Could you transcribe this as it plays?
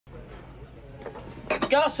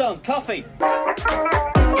Garçon, coffee. You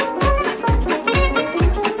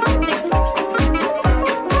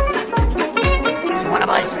want to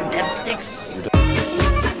buy some death sticks?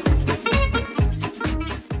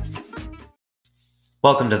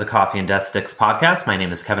 Welcome to the Coffee and Death Sticks podcast. My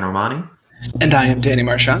name is Kevin Romani. And I am Danny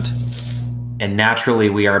Marchant. And naturally,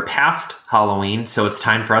 we are past Halloween, so it's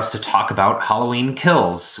time for us to talk about Halloween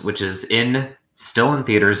Kills, which is still in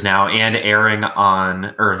theaters now and airing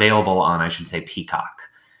on, or available on, I should say, Peacock.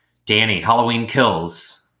 Danny, Halloween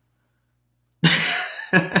Kills.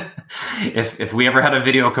 If we ever had a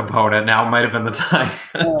video component, now might have been the time.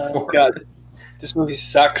 Oh, God. This movie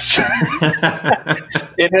sucks.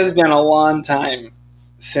 It has been a long time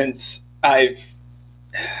since I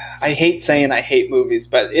hate saying I hate movies,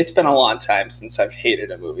 but it's been a long time since I've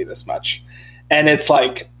hated a movie this much. And it's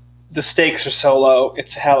like, the stakes are so low.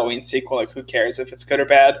 It's a Halloween sequel. Like, who cares if it's good or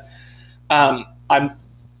bad? I'm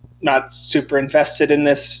not super invested in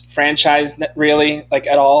this franchise, really, like,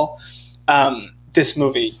 at all. This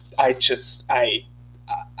movie, it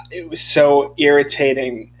was so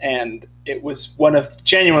irritating, and it was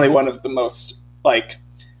genuinely one of the most, like,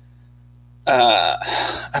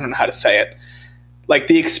 I don't know how to say it. Like,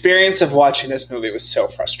 the experience of watching this movie was so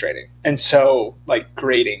frustrating and so, like,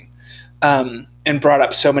 grating, and brought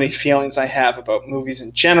up so many feelings I have about movies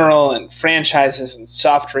in general and franchises and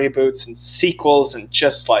soft reboots and sequels and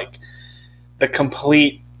just, like, the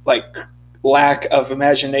complete, like, lack of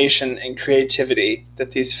imagination and creativity that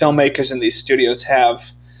these filmmakers and these studios have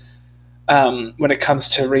when it comes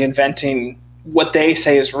to reinventing what they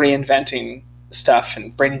say is reinventing stuff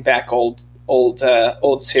and bringing back old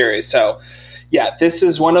series. So, yeah, this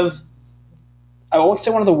is I won't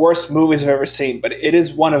say one of the worst movies I've ever seen, but it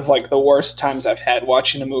is one of, like, the worst times I've had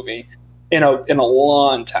watching a movie in a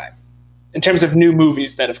long time, in terms of new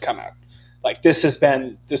movies that have come out. Like, this was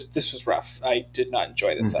rough. I did not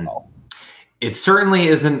enjoy this at all. It certainly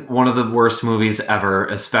isn't one of the worst movies ever,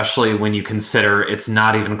 especially when you consider it's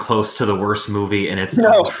not even close to the worst movie in its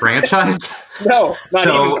own franchise. No, not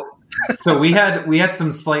even. So we had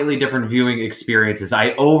some slightly different viewing experiences.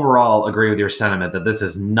 I overall agree with your sentiment that this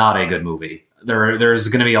is not a good movie. There's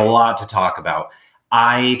going to be a lot to talk about.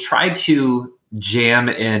 I tried to jam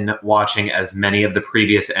in watching as many of the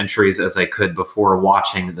previous entries as I could before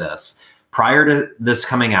watching this. Prior to this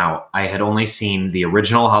coming out, I had only seen the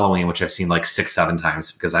original Halloween, which I've seen like 6-7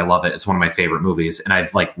 times because I love it. It's one of my favorite movies, and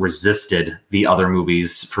I've, like, resisted the other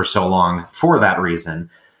movies for so long for that reason.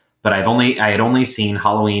 But I had only seen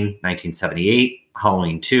Halloween 1978,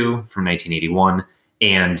 Halloween 2 from 1981,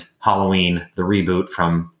 and Halloween the reboot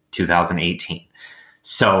from 2018.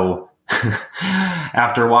 So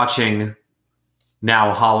after watching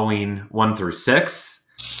now Halloween 1 through 6,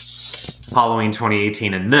 Halloween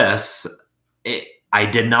 2018, and this, I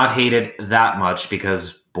did not hate it that much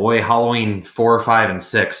because, boy, Halloween 4, 5, and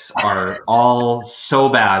 6 are all so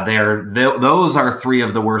bad. Those are 3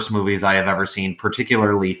 of the worst movies I have ever seen,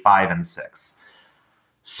 particularly 5 and 6.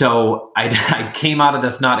 So I came out of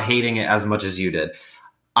this not hating it as much as you did.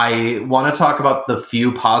 I want to talk about the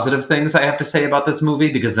few positive things I have to say about this movie,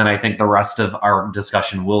 because then I think the rest of our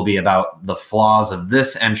discussion will be about the flaws of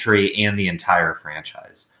this entry and the entire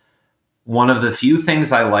franchise. One of the few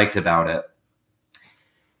things I liked about it,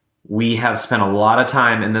 we have spent a lot of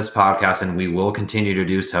time in this podcast, and we will continue to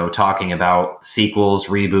do so, talking about sequels,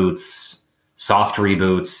 reboots, soft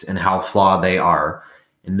reboots, and how flawed they are.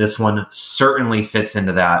 And this one certainly fits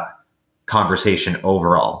into that conversation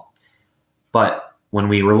overall. But when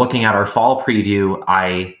we were looking at our fall preview,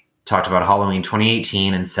 I talked about Halloween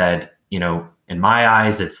 2018 and said, in my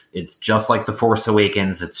eyes, it's just like The Force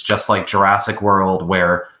Awakens. It's just like Jurassic World,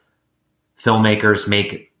 where filmmakers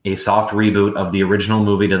make a soft reboot of the original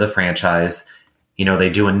movie to the franchise. They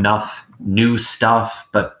do enough new stuff,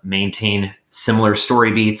 but maintain similar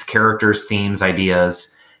story beats, characters, themes,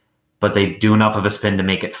 ideas, but they do enough of a spin to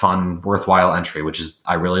make it fun, worthwhile entry, which is,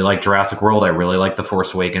 I really like Jurassic World. I really like The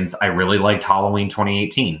Force Awakens. I really liked Halloween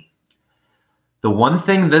 2018. The one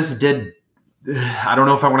thing this did, I don't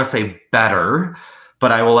know if I want to say better,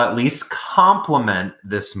 but I will at least compliment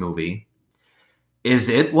this movie, is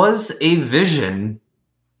it was a vision.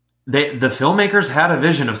 The filmmakers had a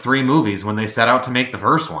vision of 3 movies when they set out to make the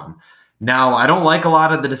first one. Now, I don't like a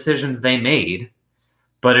lot of the decisions they made,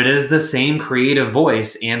 but it is the same creative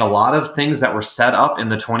voice, and a lot of things that were set up in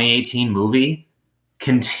the 2018 movie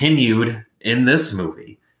continued in this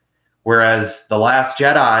movie. Whereas The Last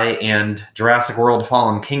Jedi and Jurassic World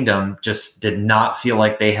Fallen Kingdom just did not feel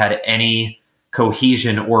like they had any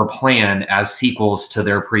cohesion or plan as sequels to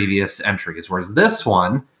their previous entries. Whereas this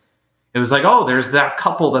one, it was like, oh, there's that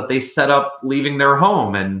couple that they set up leaving their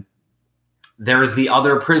home, and there's the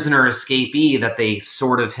other prisoner escapee that they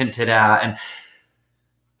sort of hinted at. And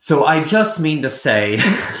so I just mean to say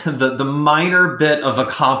the minor bit of a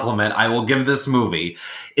compliment I will give this movie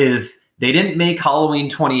is they didn't make Halloween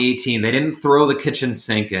 2018. They didn't throw the kitchen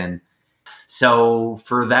sink in. So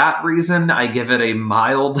for that reason, I give it a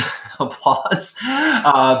mild applause.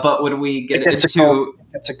 But when we get into...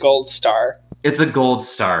 It's a gold star. It's a gold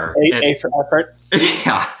star. A for effort.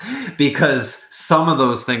 Yeah, because some of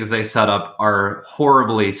those things they set up are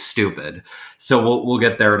horribly stupid. So we'll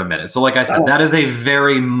get there in a minute. So like I said, that is a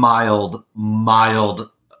very mild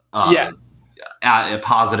a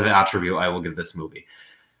positive attribute I will give this movie.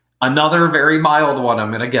 Another very mild one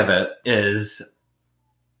I'm going to give it is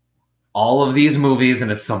all of these movies,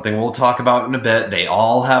 and it's something we'll talk about in a bit, they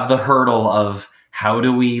all have the hurdle of how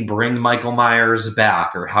do we bring Michael Myers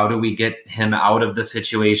back, or how do we get him out of the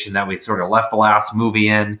situation that we sort of left the last movie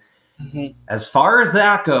in? Mm-hmm. As far as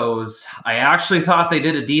that goes, I actually thought they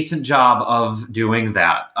did a decent job of doing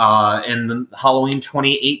that. In the Halloween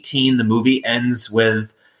 2018, the movie ends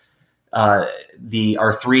with our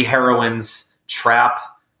three heroines trap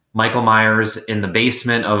Michael Myers in the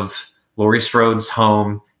basement of Laurie Strode's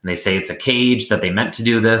home, and they say it's a cage, that they meant to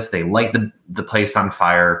do this. They light the place on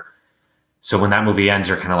fire. So when that movie ends,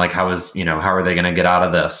 you're kind of like, how are they going to get out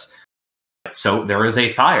of this? So there is a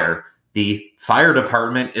fire. The fire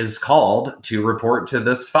department is called to report to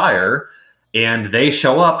this fire, and they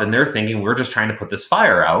show up and they're thinking, we're just trying to put this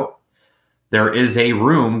fire out. There is a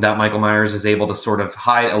room that Michael Myers is able to sort of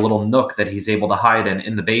hide, a little nook that he's able to hide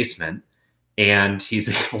in the basement. And he's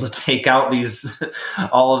able to take out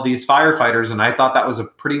all of these firefighters. And I thought that was a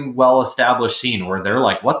pretty well-established scene where they're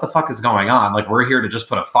like, what the fuck is going on? Like, we're here to just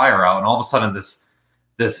put a fire out. And all of a sudden this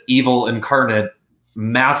evil incarnate,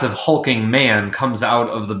 massive hulking man comes out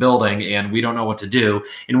of the building and we don't know what to do.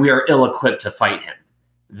 And we are ill-equipped to fight him.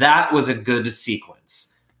 That was a good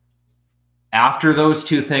sequence. After those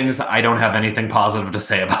two things, I don't have anything positive to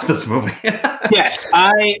say about this movie. Yes,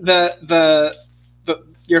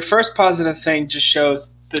 your first positive thing just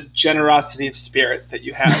shows the generosity of spirit that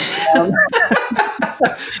you have.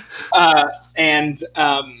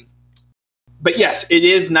 But yes, it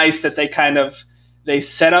is nice that they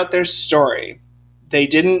set out their story. They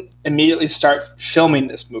didn't immediately start filming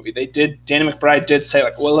this movie. Danny McBride did say,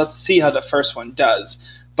 like, well, let's see how the first one does,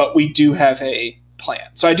 but we do have a plan.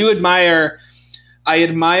 So I admire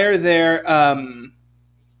their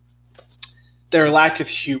lack of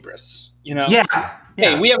hubris, you know? Yeah.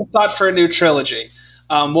 Hey, we have a thought for a new trilogy.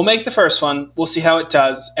 We'll make the first one. We'll see how it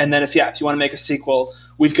does. And then if you want to make a sequel,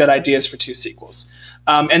 we've got ideas for 2 sequels.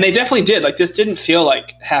 And they definitely did. Like, this didn't feel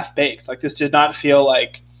like half-baked. Like, this did not feel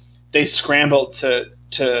like they scrambled to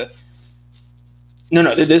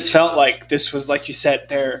No, this felt like this was, like you said,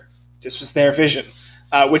 this was their vision,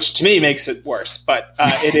 which to me makes it worse. But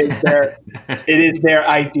it is their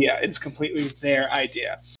idea. It's completely their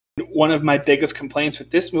idea. One of my biggest complaints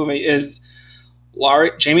with this movie is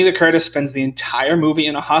Jamie Lee Curtis spends the entire movie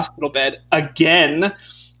in a hospital bed again,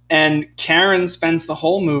 and Karen spends the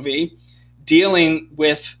whole movie dealing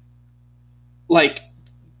with, like,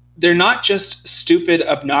 they're not just stupid,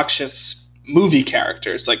 obnoxious movie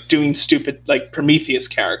characters, like doing stupid, like Prometheus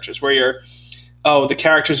characters, where the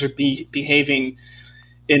characters would be behaving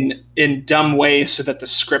in dumb ways so that the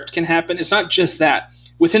script can happen. It's not just that.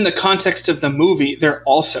 Within the context of the movie, they're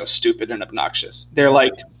also stupid and obnoxious.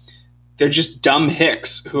 They're just dumb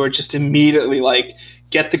hicks who are just immediately like,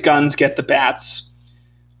 get the guns, get the bats.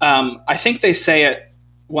 I think they say it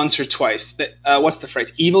once or twice. What's the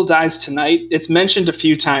phrase? Evil dies tonight. It's mentioned a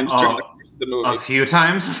few times during the movie. A few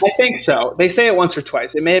times? I think so. They say it once or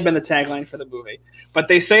twice. It may have been the tagline for the movie. But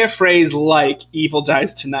they say a phrase like evil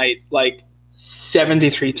dies tonight like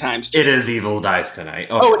 73 times. It is evil dies tonight.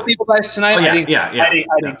 Okay. Oh, it's evil dies tonight? Oh, yeah, I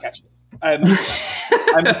didn't catch it. I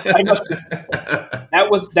must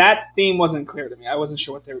that theme wasn't clear to me. I wasn't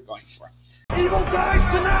sure what they were going for. Evil dies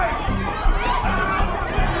tonight.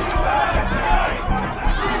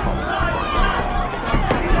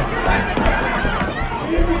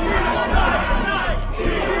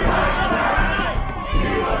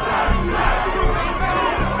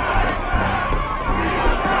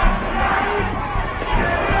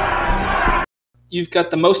 You've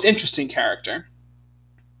got the most interesting character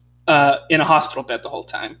in a hospital bed the whole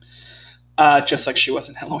time, just like she was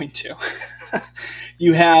in Halloween 2.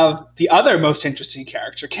 You have the other most interesting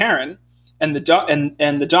character, Karen, and the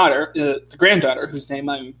daughter, the granddaughter, whose name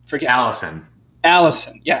I'm forgetting.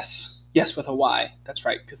 Allison, yes, with a Y. That's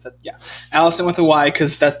right, Allison with a Y,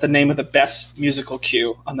 because that's the name of the best musical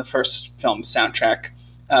cue on the first film soundtrack.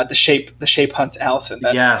 The shape hunts Allison.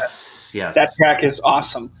 Yes. That track is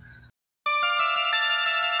awesome.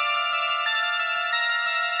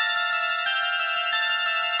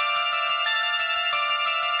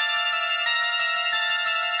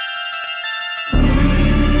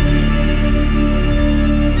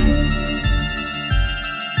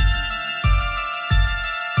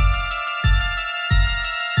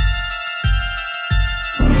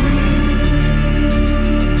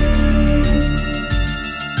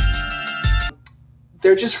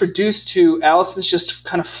 they're just reduced to Allison's just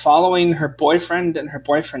kind of following her boyfriend and her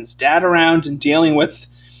boyfriend's dad around and dealing with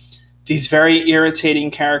these very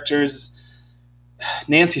irritating characters.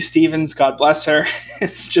 Nancy Stevens, God bless her,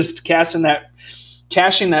 is just cashing that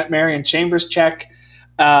Marion Chambers check.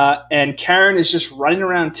 And Karen is just running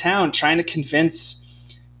around town trying to convince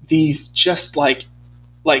these just like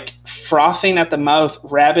frothing at the mouth,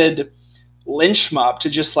 rabid lynch mob to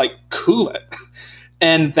just like cool it.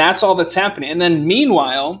 And that's all that's happening. And then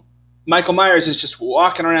meanwhile, Michael Myers is just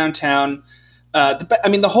walking around town.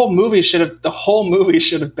 The whole movie should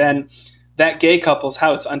have been that gay couple's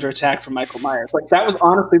house under attack from Michael Myers. Like, that was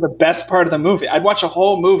honestly the best part of the movie. I'd watch a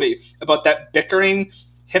whole movie about that bickering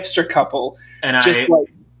hipster couple And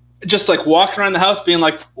just walking around the house being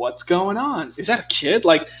like, what's going on? Is that a kid?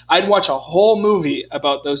 Like, I'd watch a whole movie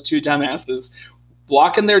about those two dumbasses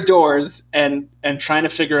blocking their doors and trying to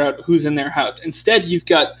figure out who's in their house. Instead, you've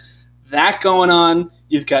got that going on.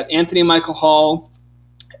 You've got Anthony Michael Hall.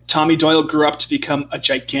 Tommy Doyle grew up to become a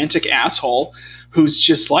gigantic asshole who's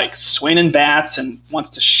just like swinging bats and wants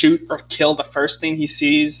to shoot or kill the first thing he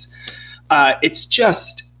sees. It's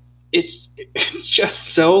just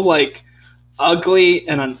so like ugly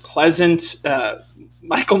and unpleasant.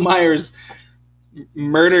 Michael Myers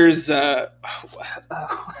murders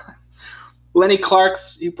Lenny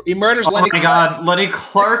Clark's. He murders. Oh Lenny my Clark. God, Lenny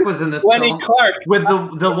Clark was in this. Lenny film Clark with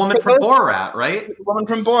the woman from Borat, right? The woman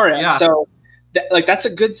from Borat. Yeah. So, that's a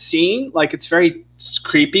good scene. Like, it's very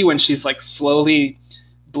creepy when she's like slowly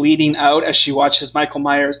bleeding out as she watches Michael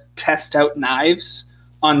Myers test out knives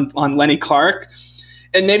on Lenny Clark.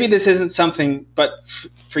 And maybe this isn't something, but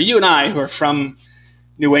for you and I who are from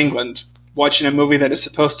New England, watching a movie that is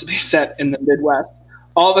supposed to be set in the Midwest,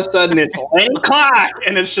 all of a sudden it's Lenny Clark,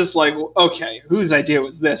 and it's just like, okay, whose idea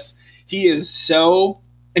was this? He is so,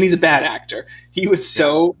 and he's a bad actor. He was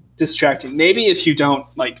so distracting. Maybe if you don't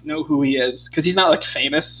like know who he is, because he's not like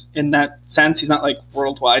famous in that sense. He's not like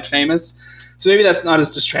worldwide famous. So maybe that's not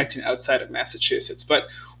as distracting outside of Massachusetts. But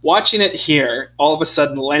watching it here, all of a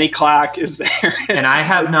sudden Lenny Clark is there. And I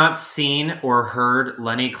have not seen or heard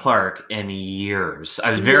Lenny Clark in years.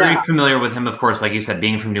 I'm very familiar with him, of course, like you said,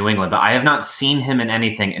 being from New England, but I have not seen him in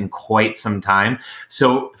anything in quite some time.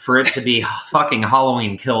 So for it to be fucking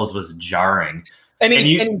Halloween Kills was jarring. And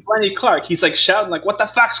he's Lenny Clark. He's like shouting, like, "What the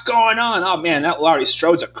fuck's going on? Oh man, that Laurie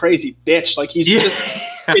Strode's a crazy bitch!" Like, he's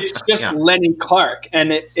it's just Lenny Clark,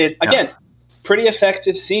 and it again, pretty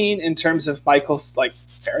effective scene in terms of Michael's like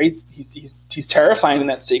he's terrifying in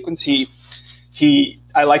that sequence. I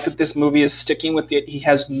like that this movie is sticking with it.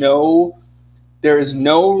 There is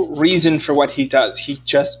no reason for what he does. He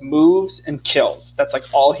just moves and kills. That's like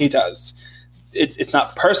all he does. It's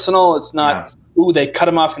not personal. It's not. Ooh, they cut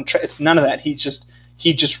him off and it's none of that. He just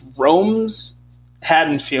roams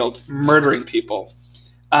Haddonfield murdering people.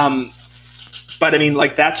 But I mean,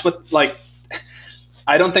 like, that's what, like,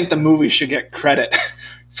 I don't think the movie should get credit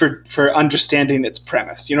for understanding its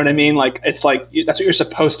premise. You know what I mean? Like, it's like, that's what you're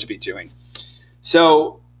supposed to be doing.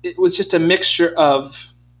 So it was just a mixture of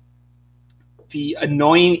the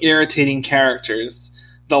annoying, irritating characters,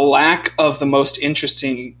 the lack of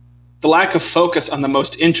focus on the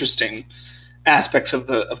most interesting aspects of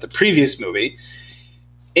the previous movie,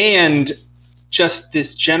 and just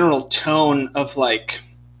this general tone of like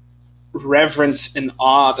reverence and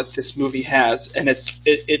awe that this movie has. And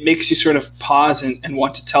it makes you sort of pause and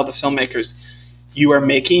want to tell the filmmakers, you are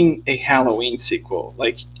making a Halloween sequel.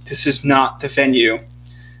 Like, this is not the venue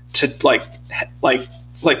to like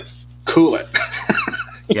cool it.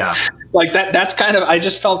 Yeah. Like that's kind of, I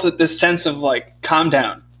just felt this sense of like, calm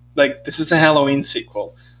down. Like, this is a Halloween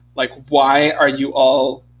sequel. Like, why are you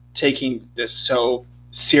all taking this so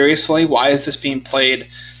seriously? Why is this being played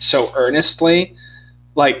so earnestly?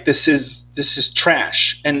 Like, this is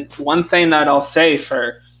trash. And one thing that I'll say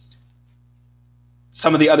for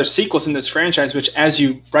some of the other sequels in this franchise, which, as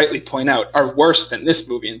you rightly point out, are worse than this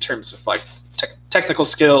movie in terms of like technical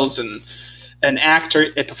skills and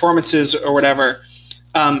actor performances or whatever,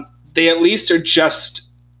 they at least are just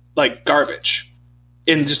like garbage.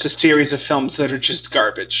 In just a series of films that are just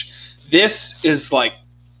garbage. This is like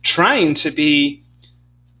trying to be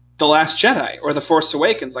The Last Jedi or The Force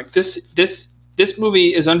Awakens. Like, this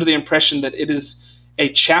movie is under the impression that it is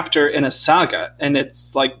a chapter in a saga, and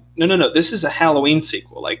it's like, no, this is a Halloween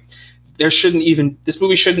sequel. Like, this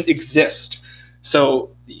movie shouldn't exist. So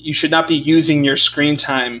you should not be using your screen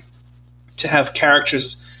time to have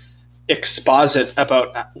characters exposit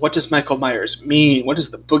about what does Michael Myers mean? What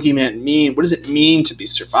does the boogeyman mean? What does it mean to be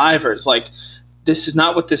survivors? Like, this is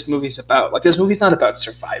not what this movie's about. Like, this movie's not about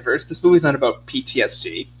survivors. This movie's not about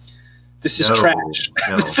PTSD. This is trash.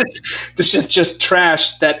 This is just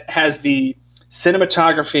trash that has the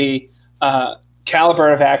cinematography, caliber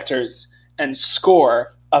of actors, and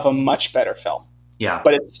score of a much better film. Yeah.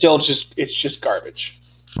 But it's just garbage.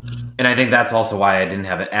 And I think that's also why I didn't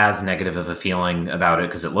have it as negative of a feeling about it,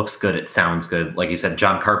 because it looks good, it sounds good. Like you said,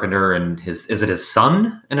 John Carpenter and is it his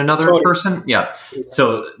son and another person? Yeah.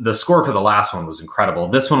 So the score for the last one was incredible.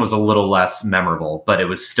 This one was a little less memorable, but it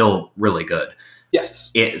was still really good.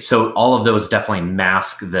 Yes. So all of those definitely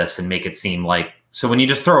mask this and make it seem like, so when you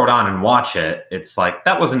just throw it on and watch it, it's like,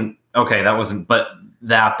 that wasn't but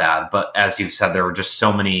that bad. But as you've said, there were just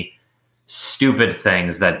so many stupid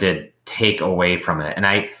things that did take away from it.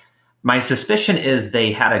 And my suspicion is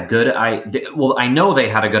they had a good I know they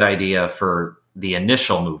had a good idea for the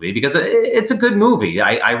initial movie, because it's a good movie.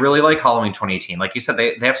 I really like Halloween 2018. Like you said,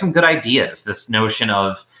 they have some good ideas. This notion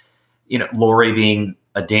of, Laurie being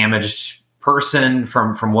a damaged person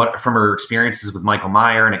from her experiences with Michael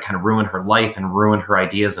Myers, and it kind of ruined her life and ruined her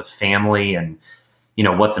ideas of family and,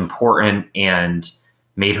 what's important, and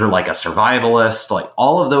made her like a survivalist. Like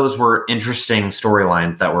all of those were interesting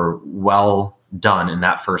storylines that were well done in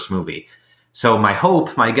that first movie. So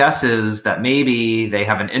my guess is that maybe they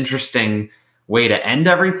have an interesting way to end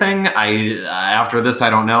everything. After this, I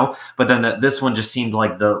don't know. But then this one just seemed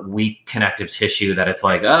like the weak connective tissue, that it's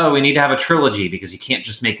like, oh, we need to have a trilogy, because you can't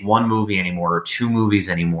just make one movie anymore or two movies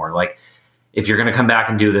anymore. Like, if you're going to come back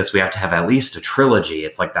and do this, we have to have at least a trilogy.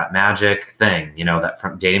 It's like that magic thing, that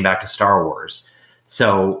from dating back to Star Wars.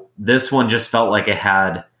 So this one just felt like it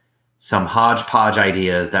had some hodgepodge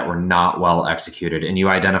ideas that were not well executed. And you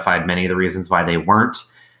identified many of the reasons why they weren't.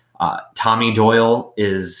 Tommy Doyle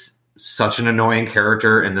is such an annoying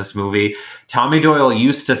character in this movie. Tommy Doyle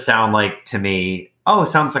used to sound like, to me,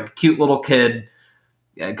 sounds like a cute little kid,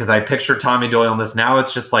 because I picture Tommy Doyle in this. Now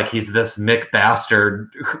it's just like he's this Mick bastard,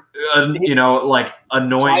 like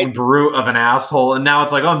annoying brute of an asshole. And now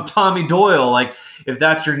it's like, I'm Tommy Doyle. Like, if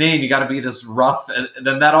that's your name, you got to be this rough. And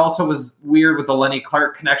then that also was weird with the Lenny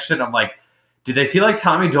Clark connection. I'm like, did they feel like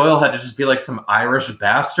Tommy Doyle had to just be like some Irish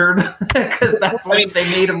bastard? Because that's what they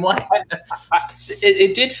made him like.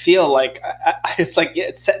 It did feel like, it's like,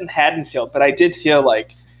 it's set in Haddonfield, but I did feel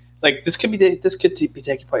like this could be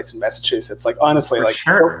taking place in Massachusetts. Like, honestly, For like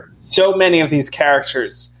sure. So many of these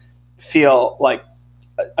characters feel like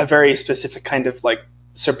a very specific kind of like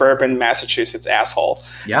suburban Massachusetts asshole.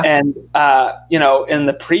 Yeah. And in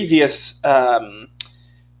the previous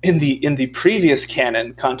in the previous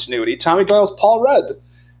canon continuity, Tommy Doyle's Paul Rudd.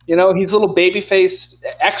 He's a little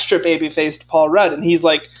extra baby-faced Paul Rudd, and he's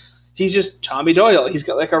just Tommy Doyle. He's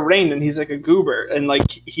got like a ring, and he's like a goober, and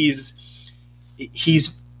like he's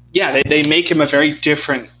they make him a very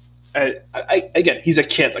different. Again, he's a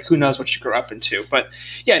kid. Like, who knows what you grew up into? But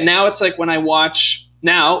yeah, now it's like when I watch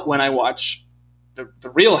the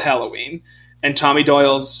real Halloween, and Tommy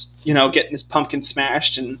Doyle's getting his pumpkin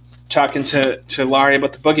smashed and talking to Laurie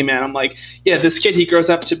about the boogeyman, I'm like, yeah, this kid, he grows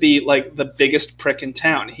up to be like the biggest prick in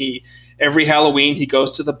town. Every Halloween he goes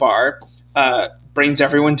to the bar, brings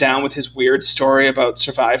everyone down with his weird story about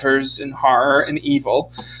survivors and horror and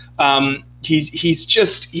evil. He's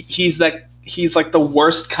like the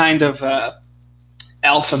worst kind of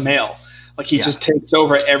alpha male. Like, he just takes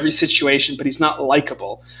over every situation, but he's not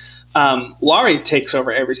likable. Laurie takes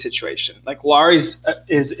over every situation. Like, Laurie's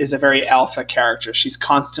is a very alpha character. She's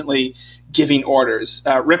constantly giving orders.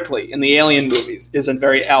 Ripley in the Alien movies is a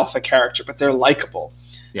very alpha character, but they're likable.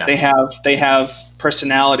 Yeah. They have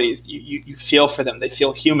personalities. You feel for them. They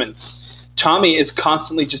feel human. Tommy is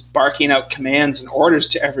constantly just barking out commands and orders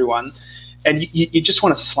to everyone, and you just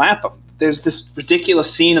want to slap him. There's this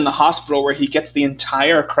ridiculous scene in the hospital where he gets the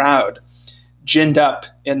entire crowd ginned up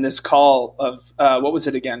in this call of what was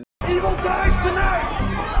it again? Evil dies tonight.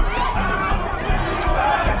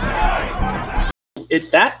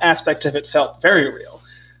 That aspect of it felt very real.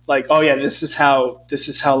 Like, oh yeah, this is how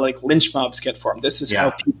like lynch mobs get formed. This is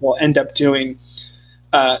how people end up doing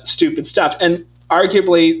stupid stuff. And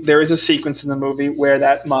arguably, there is a sequence in the movie where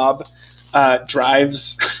that mob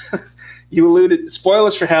drives. You alluded,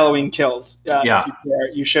 spoilers for Halloween Kills.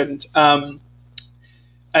 You shouldn't.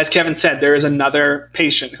 As Kevin said, there is another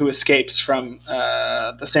patient who escapes from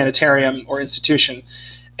the sanitarium or institution,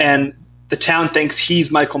 and the town thinks he's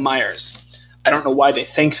Michael Myers. I don't know why they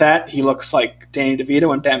think that. He looks like Danny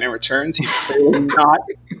DeVito in Batman Returns.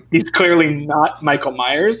 He's clearly not Michael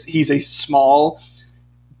Myers. He's a small,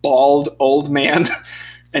 bald old man,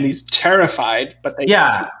 and he's terrified. But they think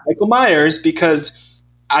he's Michael Myers because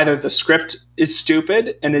either the script is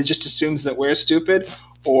stupid and it just assumes that we're stupid,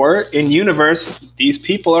 or in universe, these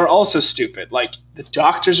people are also stupid. Like, the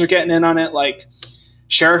doctors are getting in on it. Like,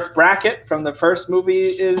 Sheriff Brackett from the first movie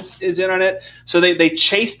is in on it. So they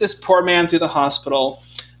chase this poor man through the hospital.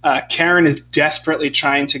 Karen is desperately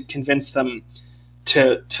trying to convince them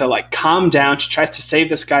to like calm down. She tries to save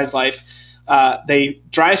this guy's life. They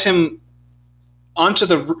drive him onto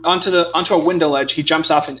a window ledge. He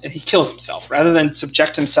jumps off and he kills himself rather than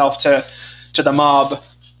subject himself to the mob.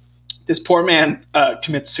 This poor man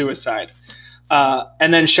commits suicide.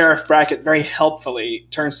 And then Sheriff Brackett very helpfully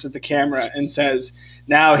turns to the camera and says,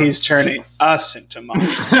 now he's turning us into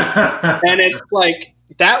monsters. And it's like,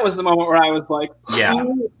 that was the moment where I was like,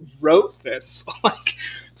 who wrote this?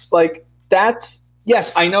 like that's,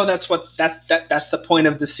 yes, I know that's the point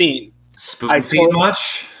of the scene. Spoon feed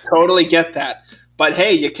much? Totally get that. But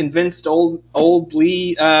hey, you convinced old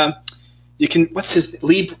Lee, it's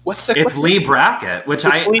Lee Brackett, which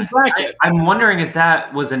Lee Brackett. I'm wondering if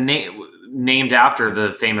that was a name named after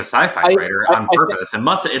the famous sci-fi writer on purpose.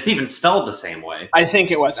 It's even spelled the same way. I think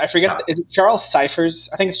it was. I forget. Is it Charles Cyphers?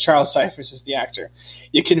 I think it's Charles Cyphers is the actor.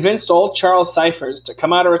 You convinced old Charles Cyphers to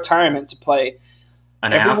come out of retirement to play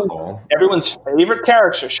everyone's favorite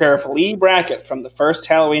character, Sheriff Lee Brackett from the first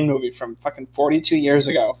Halloween movie from fucking 42 years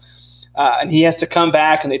ago. And he has to come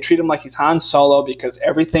back, and they treat him like he's Han Solo because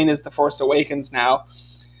everything is The Force Awakens now.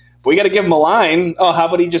 But we got to give him a line. Oh, how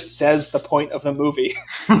about he just says the point of the movie?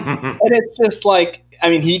 And it's just like, I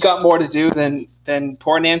mean, he got more to do than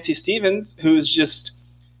poor Nancy Stevens, who's just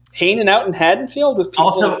hanging out in Haddonfield with people.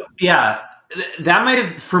 Also, yeah, that might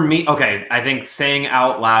have, for me, okay, I think saying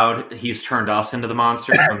out loud, he's turned us into the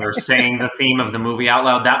monster, when they're saying the theme of the movie out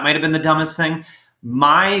loud, that might have been the dumbest thing.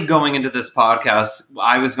 My going into this podcast,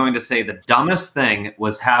 I was going to say the dumbest thing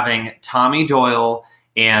was having Tommy Doyle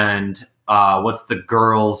and what's the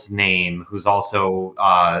girl's name who's also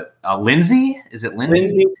Lindsay? Is it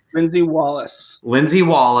Lindsay? Lindsay Wallace. Lindsay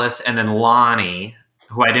Wallace, and then Lonnie,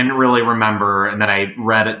 who I didn't really remember, and then I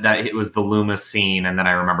read it, that it was the Loomis scene, and then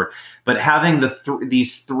I remembered. But having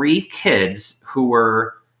these three kids who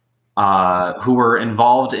were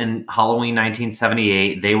involved in Halloween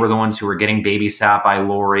 1978. They were the ones who were getting babysat by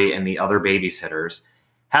Laurie and the other babysitters.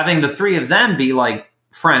 Having the three of them be like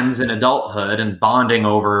friends in adulthood and bonding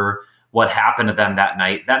over what happened to them that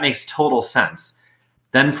night, that makes total sense.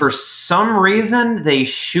 Then for some reason, they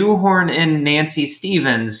shoehorn in Nancy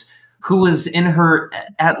Stevens, who was in her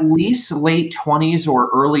at least late 20s or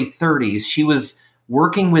early 30s. She was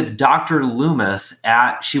working with Dr. Loomis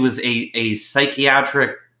she was a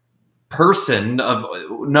psychiatric person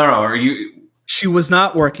She was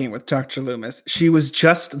not working with Dr. Loomis. She was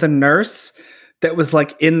just the nurse that was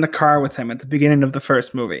like in the car with him at the beginning of the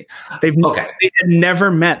first movie. They had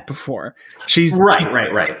never met before.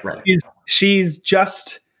 Right. She's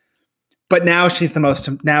just, but now she's an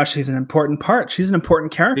important part. She's an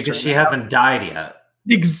important character because she hasn't died yet.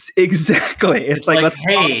 Exactly. It's like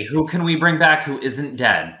hey, who can we bring back who isn't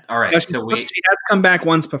dead? All right. She has come back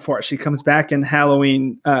once before. She comes back in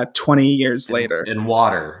Halloween 20 years later. In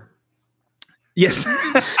water. Yes.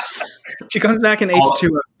 She comes back in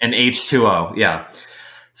H2O. In H2O, yeah.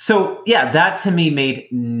 So yeah, that to me made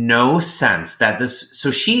no sense. So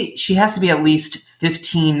she has to be at least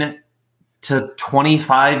 15 to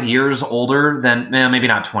 25 years older than, maybe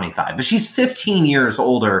not 25, but she's 15 years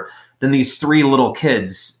older than these three little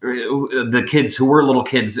kids, the kids who were little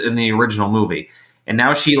kids in the original movie. And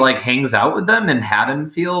now she like hangs out with them in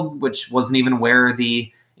Haddonfield, which wasn't even where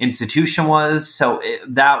the institution was. So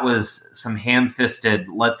that was some ham-fisted.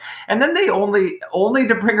 And then they only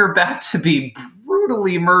to bring her back to be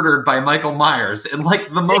brutally murdered by Michael Myers in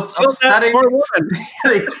like the most upsetting.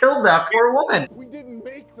 They killed that poor woman. We didn't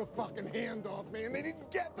make the fucking handoff, man. They didn't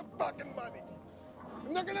get the fucking money.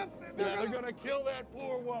 And they're gonna kill that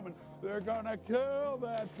poor woman. They're gonna kill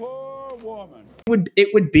that poor woman. It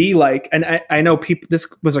would be like, and I know people.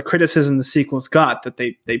 This was a criticism the sequels got, that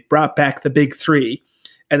they brought back the big three,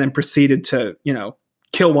 and then proceeded to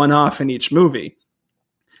kill one off in each movie.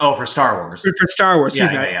 Oh, for Star Wars. For Star Wars,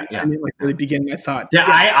 yeah. I mean, like really beginning, I thought. Yeah,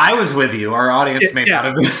 I was with you. Our audience may not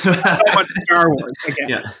have been. Star Wars again.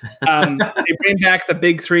 Yeah. They bring back the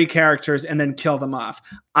big three characters and then kill them off.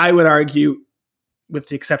 I would argue, with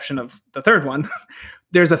the exception of the third one,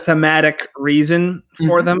 there's a thematic reason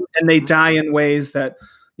for them, and they die in ways that,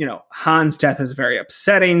 Han's death is very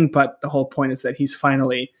upsetting, but the whole point is that he's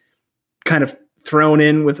finally kind of thrown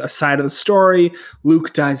in with a side of the story.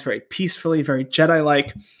 Luke dies very peacefully, very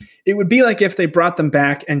Jedi-like. It would be like if they brought them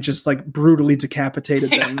back and just like brutally decapitated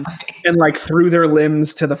them and like threw their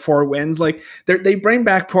limbs to the four winds. Like they bring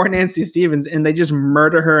back poor Nancy Stevens and they just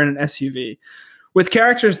murder her in an SUV with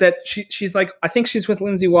characters that she's like, I think she's with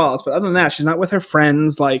Lindsay Wallace, but other than that, she's not with her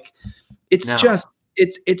friends. Like it's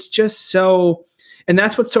just so, And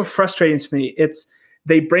that's what's so frustrating to me.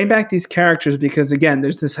 They bring back these characters because, again,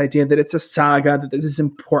 there's this idea that it's a saga, that this is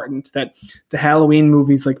important, that the Halloween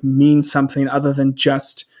movies like mean something other than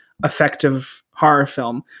just effective horror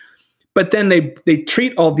film. But then they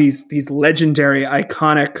treat all these legendary,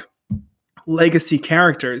 iconic legacy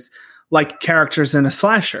characters like characters in a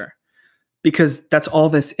slasher, because that's all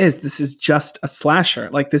this is. This is just a slasher.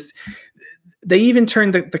 Like this, they even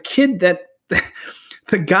turned the kid that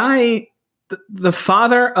the guy. The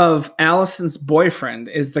father of Allison's boyfriend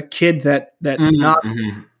is the kid that knocked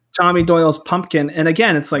Tommy Doyle's pumpkin. And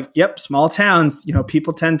again, it's like, yep, small towns,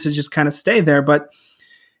 people tend to just kind of stay there. But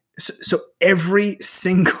so every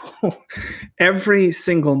single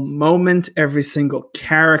moment, every single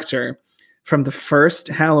character from the first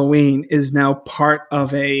Halloween is now part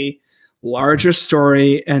of a larger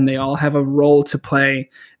story, and they all have a role to play,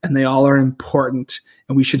 and they all are important,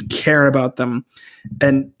 and we should care about them.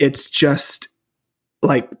 And it's just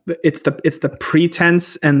like it's the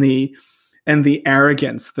pretense and the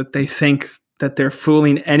arrogance that they think that they're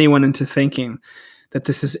fooling anyone into thinking that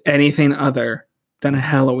this is anything other than a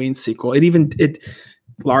Halloween sequel.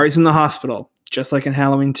 Laurie's in the hospital, just like in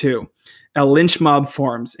Halloween 2. A lynch mob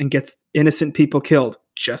forms and gets innocent people killed,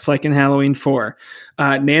 just like in Halloween 4.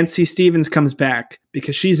 Nancy Stevens comes back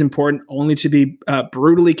because she's important, only to be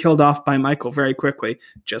brutally killed off by Michael very quickly,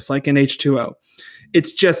 just like in H2O.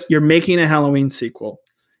 It's just, you're making a Halloween sequel.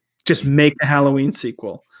 Just make a Halloween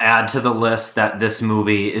sequel. Add to the list that this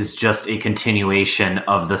movie is just a continuation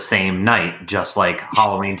of the same night, just like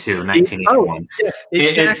Halloween 2, 1981. Yes,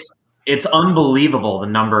 exactly. It's unbelievable the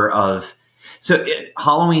number of... So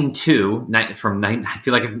Halloween 2, I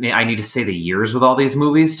feel like I need to say the years with all these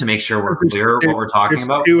movies to make sure we're clear what we're talking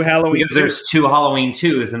about. There's two Halloween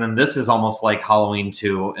 2s, and then this is almost like Halloween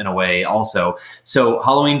 2 in a way also. So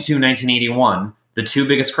Halloween 2, 1981, the two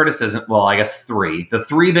biggest criticisms, well, I guess three. The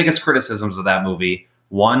three biggest criticisms of that movie: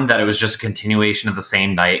 one, that it was just a continuation of the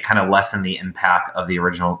same night, kind of lessened the impact of the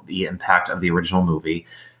original movie.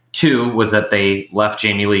 Two was that they left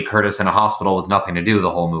Jamie Lee Curtis in a hospital with nothing to do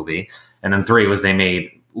the whole movie. And then three was they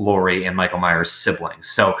made Laurie and Michael Myers siblings.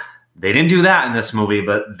 So they didn't do that in this movie,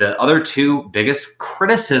 but the other two biggest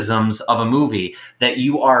criticisms of a movie that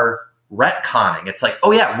you are retconning. It's like,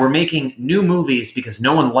 oh yeah, we're making new movies because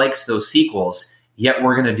no one likes those sequels, yet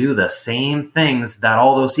we're going to do the same things that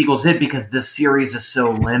all those sequels did because this series is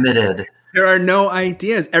so limited. There are no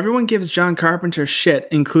ideas. Everyone gives John Carpenter shit,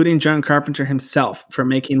 including John Carpenter himself, for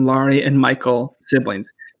making Laurie and Michael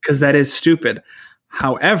siblings, because that is stupid.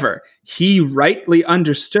 However, he rightly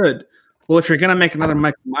understood, well, if you're going to make another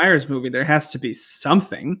Michael Myers movie, there has to be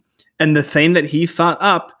something. And the thing that he thought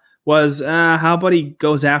up was, how about he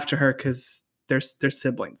goes after her because they're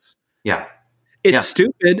siblings. Yeah. It's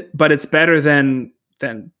stupid, but it's better than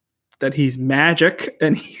that he's magic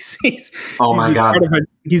and he's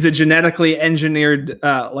he's a genetically engineered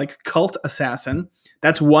like cult assassin.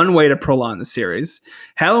 That's one way to prolong the series.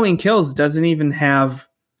 Halloween Kills doesn't even have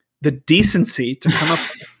the decency to come up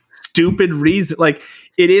with a stupid reason. Like,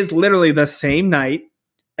 it is literally the same night,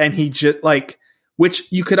 and he just like, which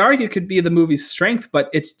you could argue could be the movie's strength,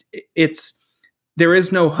 but it's there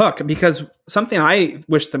is no hook, because something I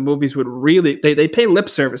wish the movies would really, they pay lip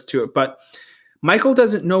service to it, but Michael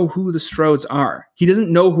doesn't know who the Strodes are. He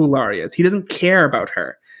doesn't know who Laurie is. He doesn't care about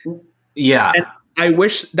her. Yeah. And I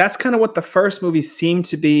wish that's kind of what the first movie seemed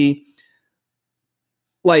to be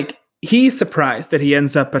like. He's surprised that he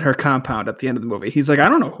ends up at her compound at the end of the movie. He's like, I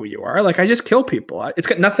don't know who you are. Like, I just kill people. It's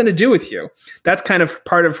got nothing to do with you. That's kind of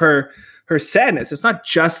part of her sadness. It's not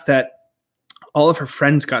just that all of her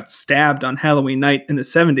friends got stabbed on Halloween night in the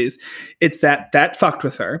 70s. It's that fucked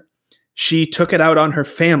with her. She took it out on her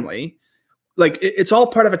family. Like, it's all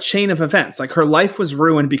part of a chain of events. Like, her life was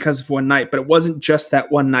ruined because of one night, but it wasn't just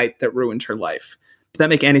that one night that ruined her life. Does that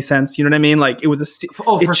make any sense? You know what I mean? Like, it was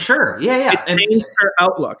for sure. Yeah. It changed her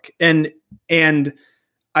outlook. And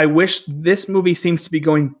I wish this movie seems to be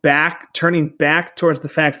turning back towards the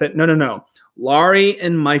fact that no. Laurie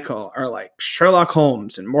and Michael are like Sherlock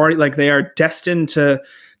Holmes and Morty. Like, they are destined to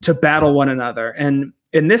battle one another. And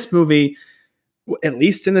in this movie, at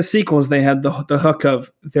least in the sequels, they had the hook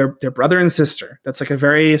of their brother and sister. That's like a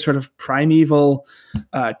very sort of primeval,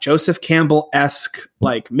 Joseph Campbell-esque,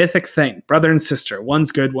 like, mythic thing. Brother and sister.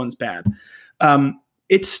 One's good, one's bad.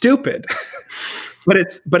 It's stupid, but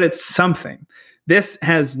it's something. This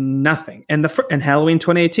has nothing. And Halloween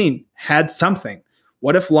 2018 had something.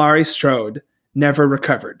 What if Laurie Strode never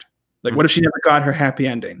recovered? Like, what if she never got her happy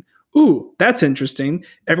ending? Ooh, that's interesting.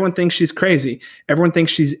 Everyone thinks she's crazy. Everyone thinks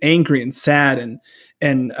she's angry and sad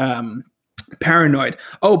and paranoid.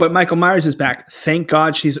 Oh, but Michael Myers is back. Thank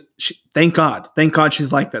God thank God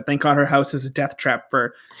she's like that. Thank God her house is a death trap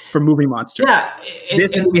for movie monsters. Yeah,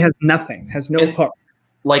 this movie has nothing, has no hook.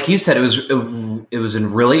 Like you said, it was a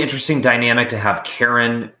really interesting dynamic to have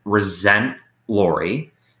Karen resent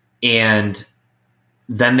Laurie, and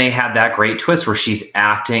then they had that great twist where she's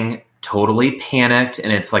acting totally panicked,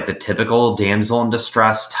 and it's like the typical damsel in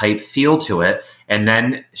distress type feel to it. And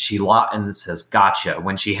then she says, "Gotcha,"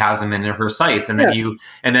 when she has him in her sights, and then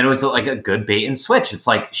and then it was like a good bait and switch. It's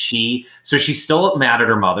like she's still mad at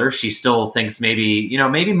her mother. She still thinks maybe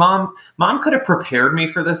mom could have prepared me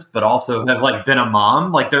for this, but also have like been a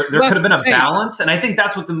mom. Like there could have been a balance, and I think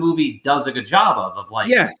that's what the movie does a good job of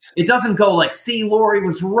like, it doesn't go like, see, Laurie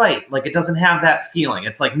was right. Like it doesn't have that feeling.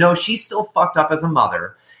 It's like, no, she's still fucked up as a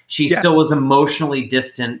mother. She still was emotionally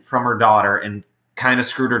distant from her daughter and kind of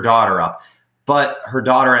screwed her daughter up. But her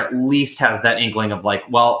daughter at least has that inkling of like,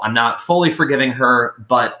 well, I'm not fully forgiving her,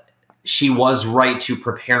 but she was right to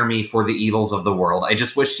prepare me for the evils of the world. I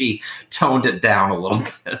just wish she toned it down a little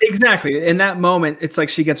bit. Exactly. In that moment, it's like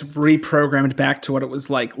she gets reprogrammed back to what it was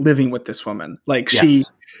like living with this woman. Like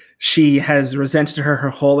she has resented her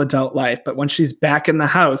whole adult life. But when she's back in the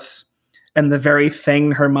house and the very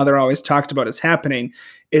thing her mother always talked about is happening,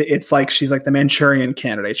 it's like she's like the Manchurian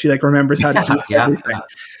Candidate. She like remembers how to do everything.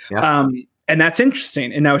 And that's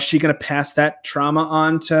interesting. And now is she going to pass that trauma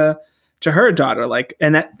on to her daughter? Like,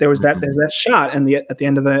 and that there's that shot at the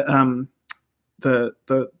end of the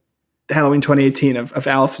Halloween 2018 of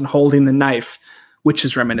Allison holding the knife, which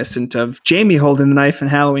is reminiscent of Jamie holding the knife in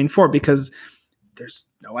Halloween 4, because there's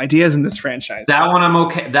no ideas in this franchise. That one I'm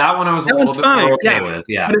okay. That one I was a little bit more okay with.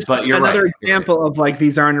 Yeah, but you're another example of like,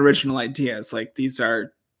 these aren't original ideas. Like these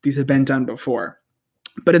have been done before.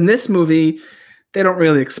 But in this movie, they don't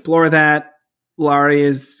really explore that. Laurie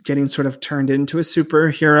is getting sort of turned into a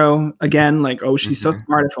superhero again. Like, oh, she's so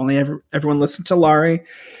smart. If only everyone listened to Laurie.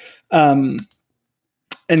 And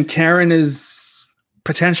Karen is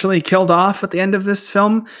potentially killed off at the end of this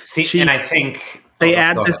film. And I think they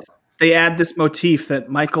add this motif that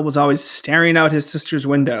Michael was always staring out his sister's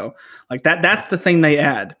window. Like that's the thing they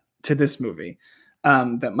add to this movie.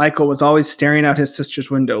 That Michael was always staring out his sister's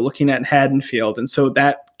window, looking at Haddonfield. And so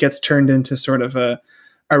that gets turned into sort of a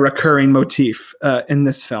recurring motif in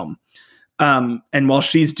this film. And while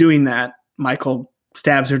she's doing that, Michael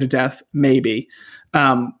stabs her to death, maybe,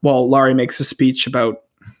 while Laurie makes a speech about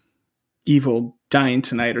evil dying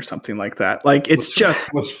tonight or something like that. Like, it's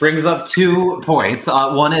which brings up 2 points.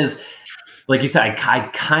 One is, like you said, I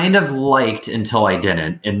kind of liked until I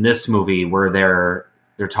didn't in this movie where they're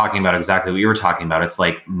talking about exactly what you were talking about. It's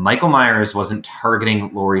like Michael Myers wasn't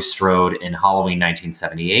targeting Laurie Strode in Halloween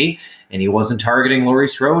 1978, and he wasn't targeting Laurie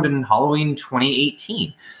Strode in Halloween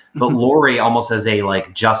 2018. But Laurie almost as a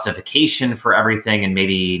like justification for everything, and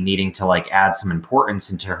maybe needing to like add some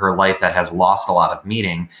importance into her life that has lost a lot of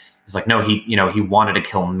meaning. It's like, no, he wanted to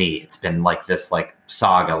kill me. It's been like this like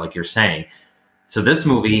saga, like you're saying. So this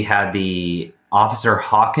movie had the Officer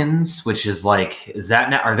Hawkins, which is like,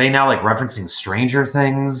 are they now like referencing Stranger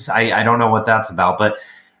Things? I don't know what that's about. But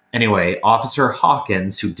anyway, Officer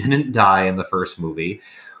Hawkins, who didn't die in the first movie,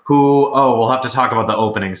 we'll have to talk about the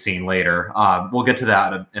opening scene later. We'll get to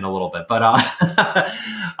that in a little bit. But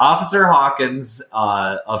Officer Hawkins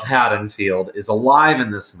of Haddonfield is alive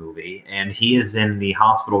in this movie, and he is in the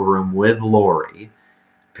hospital room with Laurie.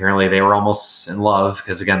 Apparently they were almost in love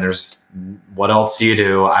because, again, what else do you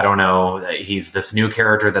do? I don't know. He's this new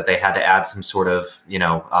character that they had to add some sort of,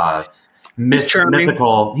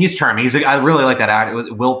 mythical. He's charming. I really like that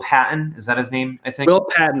actor. Will Patton, is that his name? I think Will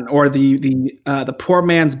Patton, or the poor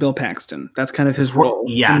man's Bill Paxton. That's kind of his role.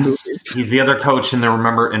 Yes, he's the other coach in the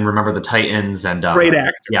Remember the Titans, and great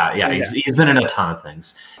actor. Yeah. He's been in a ton of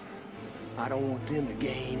things. I don't want them to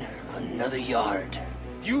gain another yard.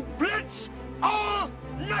 You blitz all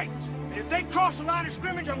night. And if they cross the line of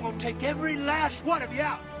scrimmage, I'm going to take every last one of you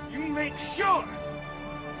out. You make sure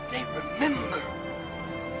they remember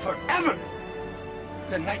forever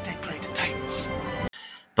the night they played the Titans.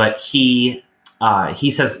 But he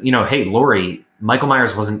says, hey, Laurie, Michael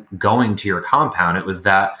Myers wasn't going to your compound. It was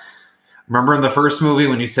that. Remember in the first movie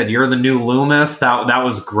when you said you're the new Loomis? That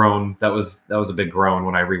was groan. That was a big groan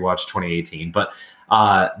when I rewatched 2018. But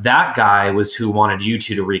that guy was who wanted you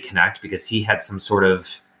two to reconnect because he had some sort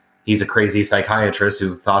of. He's a crazy psychiatrist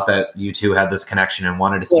who thought that you two had this connection and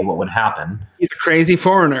wanted to see what would happen. He's a crazy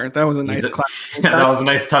foreigner. That was a nice that was a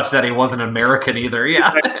nice touch that he wasn't American either.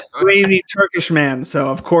 Yeah. Crazy Turkish man. So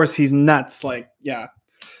of course he's nuts. Like, yeah.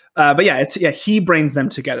 But he brings them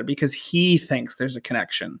together because he thinks there's a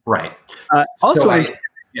connection. Right.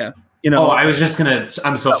 Oh, I was just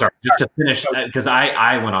I'm so sorry. Just to finish, because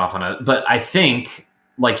I went off on it. But I think,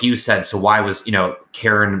 like you said, so why was,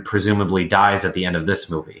 Karen presumably dies at the end of this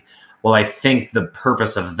movie? Well, I think the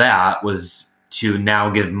purpose of that was to now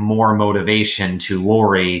give more motivation to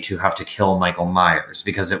Laurie to have to kill Michael Myers,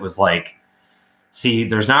 because it was like, see,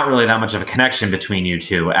 there's not really that much of a connection between you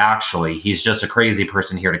two. Actually, he's just a crazy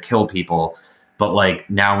person here to kill people. But like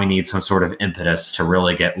now we need some sort of impetus to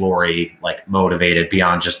really get Laurie like motivated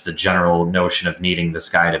beyond just the general notion of needing this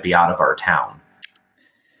guy to be out of our town.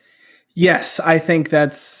 Yes, I think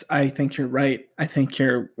you're right. I think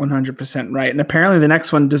you're 100% right. And apparently the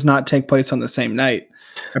next one does not take place on the same night.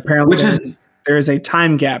 Apparently there is a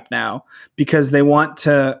time gap now because the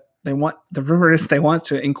rumor is they want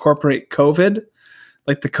to incorporate COVID,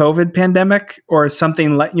 like the COVID pandemic or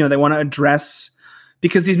something like, they want to address,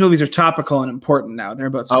 because these movies are topical and important now. They're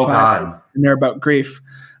about survival and they're about grief.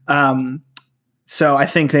 So I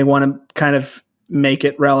think they want to kind of make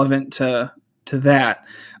it relevant to that.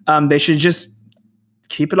 They should just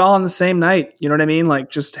keep it all on the same night. You know what I mean? Like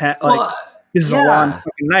just this is a long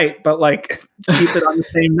fucking night, but like keep it on the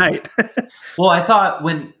same night. Well, I thought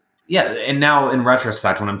and now in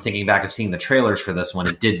retrospect, when I'm thinking back of seeing the trailers for this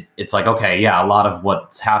one, it's like, okay, a lot of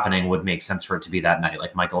what's happening would make sense for it to be that night,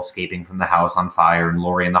 like Michael escaping from the house on fire and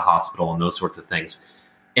Laurie in the hospital and those sorts of things.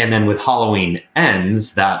 And then with Halloween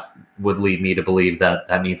Ends, that would lead me to believe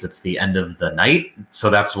that means it's the end of the night. So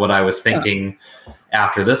that's what I was thinking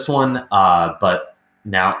after this one. But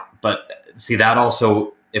see, that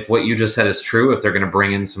also, if what you just said is true, if they're going to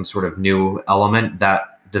bring in some sort of new element,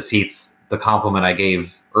 that defeats the compliment I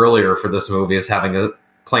gave earlier for this movie as having a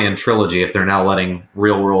planned trilogy, if they're now letting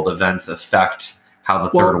real world events affect how the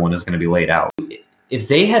third one is going to be laid out. If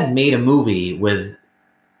they had made a movie with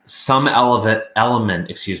some element,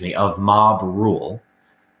 of mob rule,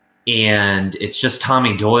 and it's just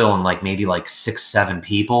Tommy Doyle and like maybe like 6-7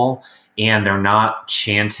 people, and they're not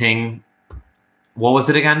chanting, what was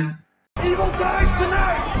it again? Evil dies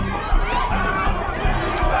tonight!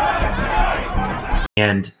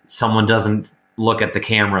 And someone doesn't look at the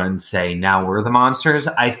camera and say, now we're the monsters,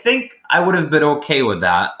 I think I would have been okay with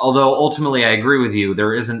that. Although ultimately I agree with you,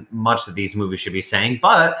 there isn't much that these movies should be saying,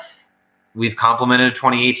 but we've complimented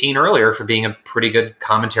 2018 earlier for being a pretty good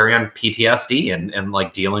commentary on PTSD and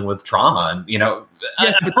like dealing with trauma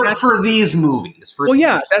and, for these movies.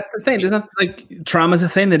 That's the thing. There's not like trauma is a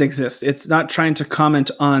thing that exists. It's not trying to comment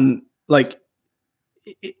on like,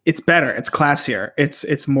 it's better. It's classier.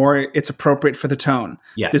 It's more, it's appropriate for the tone.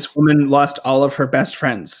 Yes. This woman lost all of her best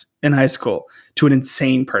friends in high school to an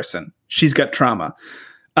insane person. She's got trauma.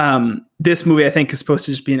 This movie, I think, is supposed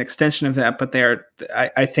to just be an extension of that, but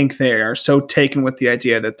I think they are so taken with the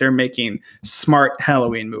idea that they're making smart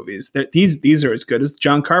Halloween movies. These are as good as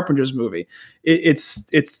John Carpenter's movie.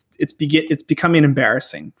 It's becoming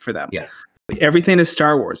embarrassing for them. Yeah. Everything is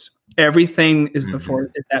Star Wars. Everything is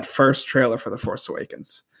is that first trailer for The Force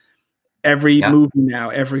Awakens. Every movie now,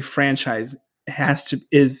 every franchise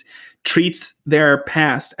treats their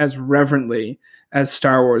past as reverently as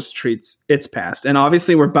Star Wars treats its past. And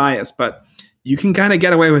obviously we're biased, but you can kind of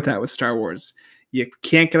get away with that with Star Wars. You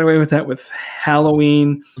can't get away with that with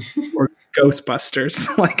Halloween or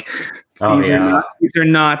Ghostbusters. Like these are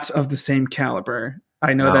not of the same caliber.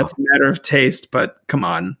 I know that's a matter of taste, but come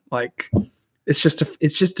on. Like it's just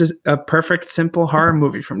a perfect, simple horror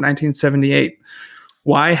movie from 1978.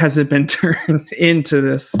 Why has it been turned into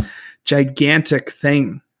this gigantic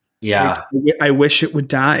thing? Yeah. I wish it would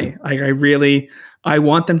die. I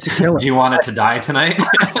want them to kill it. Do you want it to die tonight?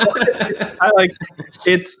 I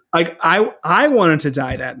wanted to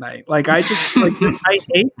die that night. Like I just I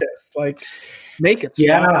hate this. Like make it stop.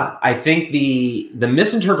 Yeah, I think the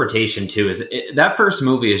misinterpretation too is that first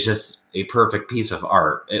movie is just a perfect piece of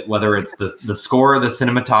art. Whether it's the score, the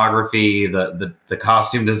cinematography, the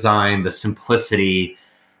costume design, the simplicity,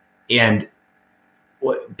 and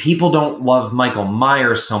what people don't love Michael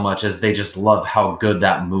Myers so much as they just love how good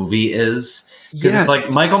that movie is. Because it's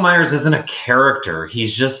like Michael Myers isn't a character.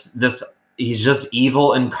 He's just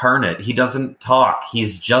evil incarnate. He doesn't talk.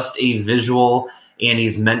 He's just a visual, and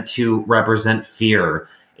he's meant to represent fear.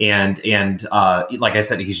 And like I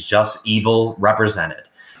said, he's just evil represented.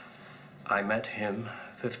 I met him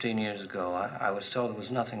 15 years ago. I was told there was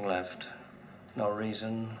nothing left. No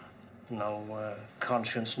reason, no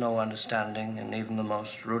conscience, no understanding, and even the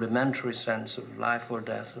most rudimentary sense of life or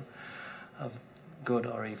death, of good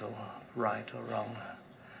or evil, right or wrong.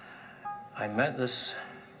 I met this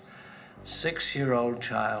 6-year-old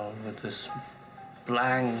child with this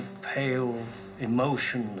blank, pale,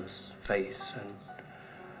 emotionless face and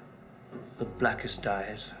the blackest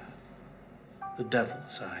eyes. the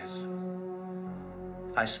devil's eyes.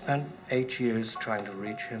 I spent 8 years trying to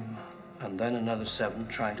reach him, and then another 7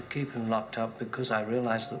 trying to keep him locked up because I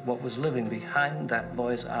realized that what was living behind that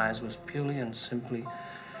boy's eyes was purely and simply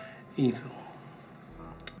evil.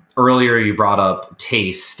 Earlier, you brought up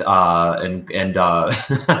taste,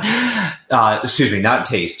 excuse me, not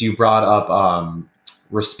taste. You brought up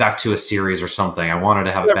respect to a series or something. I wanted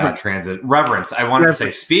to have a bad transit. Reverence. I wanted to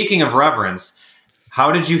say, speaking of reverence,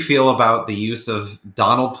 how did you feel about the use of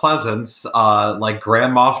Donald Pleasance, like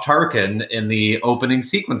Grand Moff Tarkin, in the opening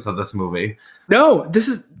sequence of this movie? No, this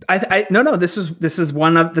is This is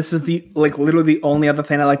the like literally the only other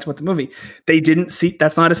thing I liked about the movie. They didn't see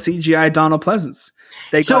that's not a CGI Donald Pleasance.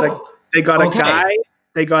 They got a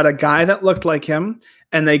guy that looked like him,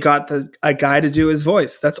 and they got a guy to do his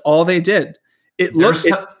voice. That's all they did.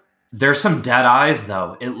 There's some dead eyes,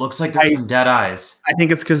 though. It looks like there's some dead eyes. I think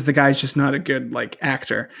it's because the guy's just not a good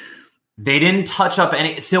actor. They didn't touch up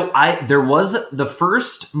any. So there was the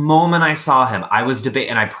first moment I saw him, I was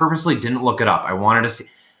debating, and I purposely didn't look it up. I wanted to see.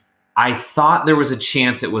 I thought there was a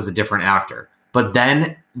chance it was a different actor, but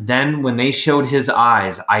then when they showed his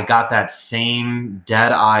eyes, I got that same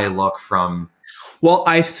dead eye look from. Well,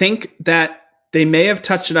 I think that they may have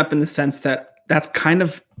touched it up in the sense that that's kind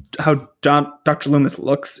of how Dr. Loomis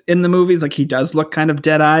looks in the movies. Like, he does look kind of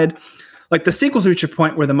dead-eyed. Like, the sequels reach a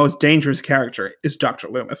point where the most dangerous character is Dr.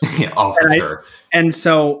 Loomis. Yeah, for sure. And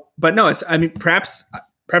so, but no, perhaps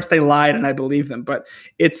they lied and I believe them, but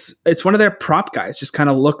it's one of their prop guys just kind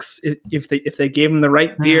of looks, if they gave him the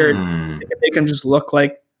right beard, they can just look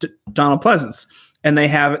like Donald Pleasance. And they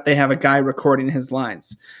have a guy recording his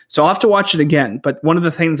lines. So I'll have to watch it again. But one of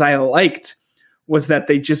the things I liked was that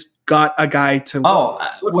they just got a guy to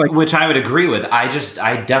which I would agree with. I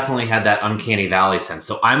definitely had that uncanny valley sense.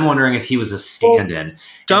 So I'm wondering if he was a stand-in. Well,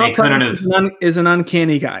 Donald Pleasance is an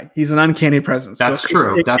uncanny guy. He's an uncanny presence. That's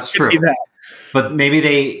true. That's true. But maybe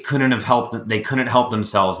they couldn't help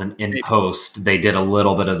themselves in post. They did a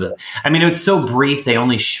little bit of this. I mean, it's so brief. They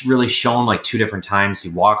only really show him like 2 different times. He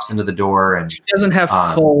walks into the door and he doesn't have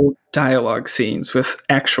full dialogue scenes with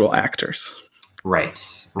actual actors. Right.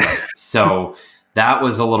 So that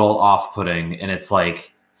was a little off-putting, and it's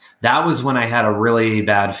like that was when I had a really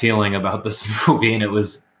bad feeling about this movie. And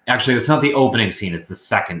it's not the opening scene; it's the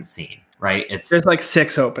second scene. Right? There's like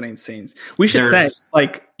 6 opening scenes. We should say,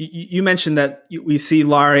 like, you mentioned that we see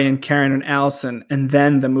Laurie and Karen and Allison, and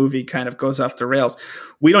then the movie kind of goes off the rails.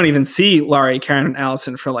 We don't even see Laurie, Karen, and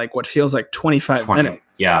Allison for like what feels like 25 minutes.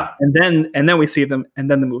 Yeah. And then we see them,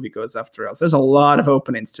 and then the movie goes off the rails. There's a lot of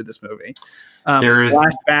openings to this movie. There's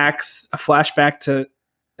flashbacks, a flashback to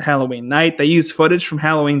Halloween night. They use footage from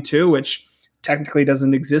Halloween 2, which technically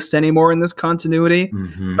doesn't exist anymore in this continuity,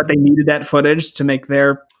 but they needed that footage to make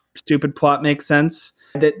their stupid plot makes sense.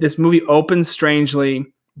 This movie opens strangely,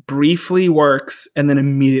 briefly works, and then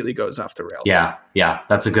immediately goes off the rails. Yeah,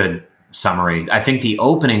 that's a good summary. I think the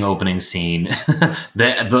opening scene,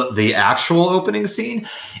 the actual opening scene,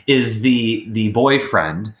 is the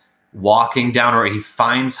boyfriend walking down, or he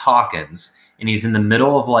finds Hawkins, and he's in the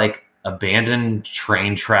middle of like abandoned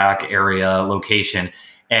train track area location,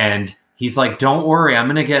 and he's like, "Don't worry, I'm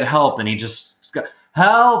gonna get help," and he just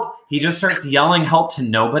help! He just starts yelling help to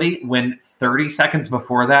nobody when 30 seconds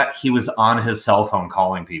before that, he was on his cell phone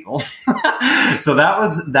calling people. So that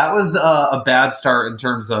was a bad start in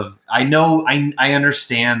terms of, I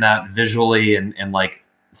understand that visually and like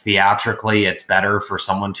theatrically, it's better for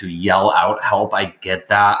someone to yell out help. I get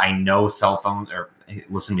that. I know cell phones, or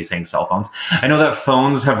listen to me saying cell phones. I know that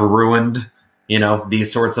phones have ruined, these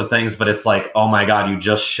sorts of things, but it's like, oh my God, you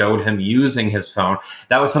just showed him using his phone.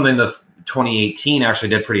 That was something that 2018 actually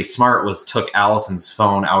did pretty smart, was took Allison's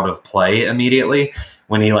phone out of play immediately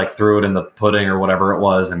when he like threw it in the pudding or whatever it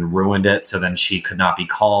was and ruined it. So then she could not be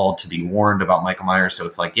called to be warned about Michael Myers. So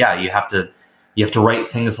it's like, yeah, you have to write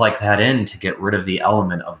things like that in to get rid of the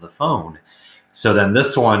element of the phone. So then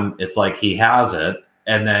this one, it's like he has it,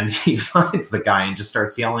 and then he finds the guy and just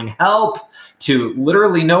starts yelling help to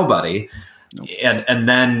literally nobody. Nope. And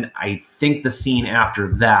then I think the scene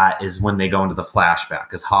after that is when they go into the flashback,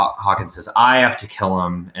 because Hawkins says, I have to kill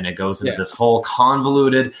him. And it goes into this whole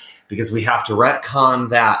convoluted, because we have to retcon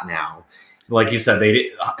that now. Like you said,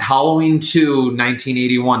 Halloween 2,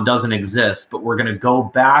 1981 doesn't exist, but we're going to go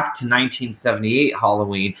back to 1978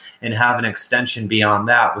 Halloween and have an extension beyond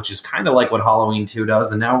that, which is kind of like what Halloween 2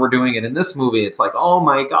 does. And now we're doing it in this movie. It's like, oh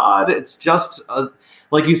my God, it's just,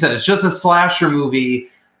 like you said, it's just a slasher movie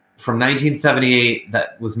from 1978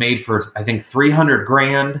 that was made for, I think,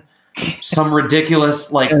 $300,000, some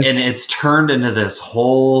ridiculous, like, and it's turned into this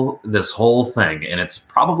whole thing. And it's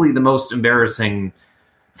probably the most embarrassing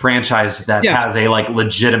franchise that has a like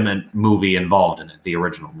legitimate movie involved in it, the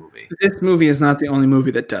original movie. This movie is not the only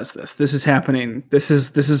movie that does this. This is happening. This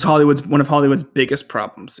is Hollywood's one of Hollywood's biggest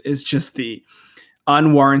problems is just the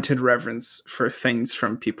unwarranted reverence for things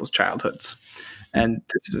from people's childhoods. And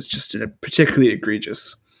this is just particularly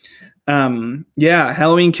egregious.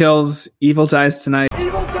 Halloween Kills, Evil Dies Tonight.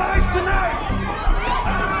 Evil dies tonight!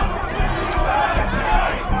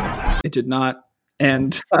 It did not.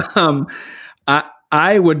 And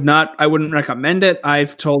I wouldn't recommend it.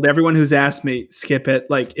 I've told everyone who's asked me, skip it.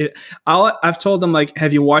 I've told them, like,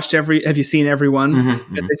 have you seen everyone?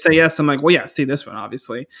 Mm-hmm, If they say yes, I'm like, well, yeah, see this one,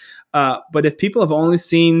 obviously. But if people have only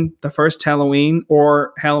seen the first Halloween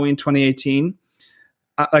or Halloween 2018,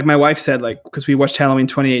 like my wife said, like, because we watched Halloween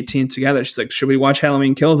 2018 together, she's like, should we watch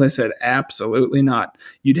Halloween Kills? I said, absolutely not.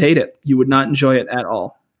 You'd hate it. You would not enjoy it at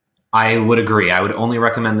all. I would agree. I would only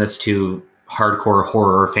recommend this to hardcore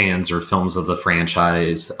horror fans or films of the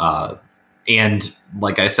franchise. And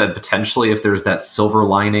like I said, potentially if there's that silver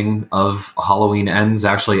lining of Halloween Ends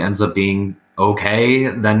actually ends up being okay,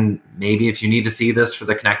 then maybe if you need to see this for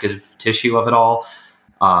the connective tissue of it all,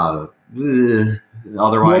 otherwise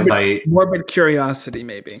morbid curiosity,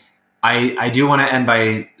 maybe. I do want to end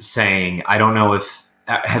by saying, I don't know if,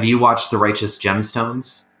 have you watched The Righteous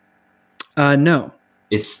Gemstones? No.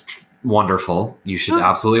 It's wonderful. You should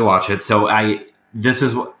absolutely watch it. So I'm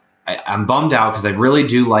bummed out because I really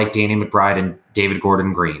do like Danny McBride and David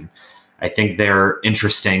Gordon Green. I think they're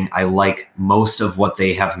interesting. I like most of what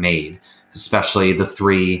they have made, especially the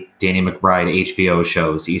 3 Danny McBride HBO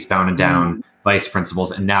shows, Eastbound and Down, Vice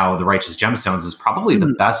Principals, and now The Righteous Gemstones is probably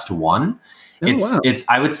the best one. It's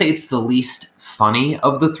I would say it's the least funny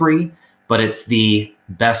of the 3, but it's the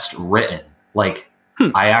best written. Like,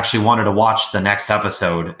 I actually wanted to watch the next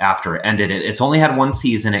episode after it ended. It's only had 1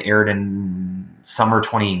 season. It aired in summer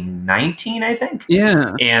 2019, I think.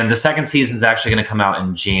 Yeah. And the second season is actually going to come out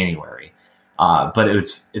in January. But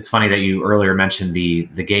it's funny that you earlier mentioned the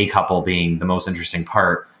gay couple being the most interesting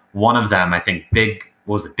part. One of them, I think, Big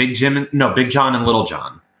John and Little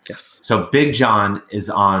John. Yes. So Big John is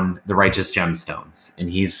on The Righteous Gemstones, and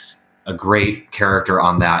he's a great character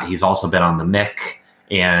on that. He's also been on The Mick.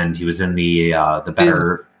 And he was in the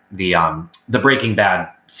Breaking Bad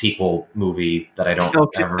sequel movie that I don't El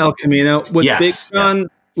Camino. Yes,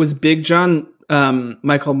 Was Big John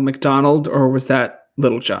Michael McDonald, or was that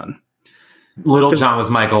Little John? Little John was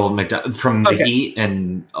Michael McDonald from The Heat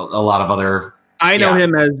and a lot of other. I know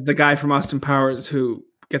him as the guy from Austin Powers who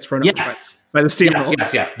gets run over by the steamroller.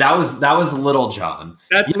 Yes. That was Little John.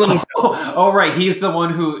 That's Little John. Oh, right. He's the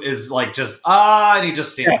one who is like just and he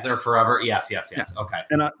just stands there forever. Yes. Okay.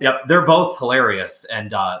 And, yep. They're both hilarious,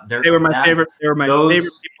 and they were my favorite. They were my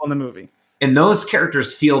favorite people in the movie. And those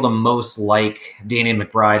characters feel the most like Danny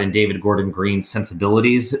McBride and David Gordon Green's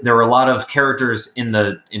sensibilities. There were a lot of characters in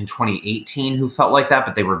 2018 who felt like that,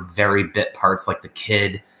 but they were very bit parts, like the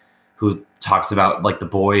kid who talks about, like, the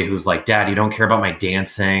boy who's like, Dad, you don't care about my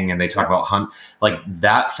dancing, and they talk about Hunt. Like,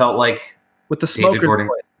 that felt like with the smoker's voice.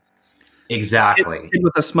 Exactly.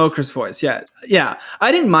 With the smoker's voice. Yeah.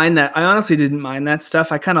 I didn't mind that. I honestly didn't mind that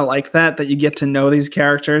stuff. I kind of like that you get to know these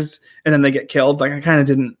characters and then they get killed. Like, I kind of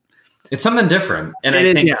didn't. It's something different. And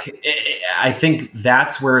I think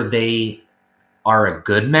that's where they are a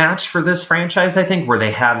good match for this franchise, I think, where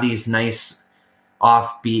they have these nice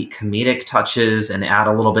offbeat comedic touches and add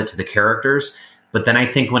a little bit to the characters. But then I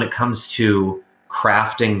think when it comes to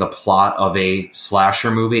crafting the plot of a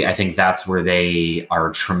slasher movie, I think that's where they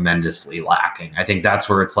are tremendously lacking. I think that's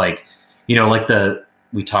where it's like, like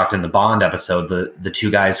we talked in the Bond episode, the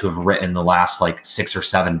 2 guys who have written the last like 6 or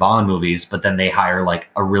 7 Bond movies, but then they hire like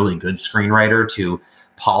a really good screenwriter to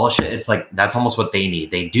polish it. It's like, that's almost what they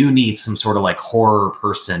need. They do need some sort of like horror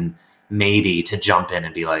person maybe to jump in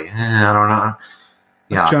and be like, I don't know.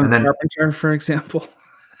 Yeah. John Carpenter, for example.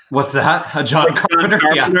 What's that? John Carpenter?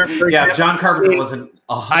 Yeah. John Carpenter wasn't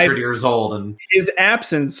 100 years old, and his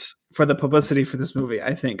absence for the publicity for this movie,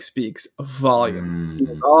 I think, speaks a volume. He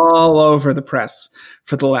was all over the press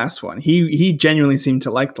for the last one. He genuinely seemed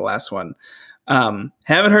to like the last one.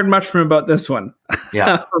 Haven't heard much from him about this one.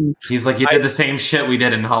 Yeah, he's like, you did the same shit we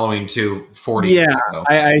did in Halloween 2 40 years ago.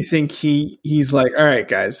 I think he's like, all right,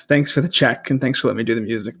 guys, thanks for the check and thanks for letting me do the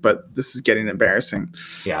music, but this is getting embarrassing.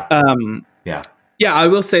 Yeah. Yeah, I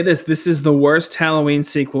will say this. This is the worst Halloween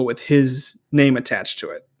sequel with his name attached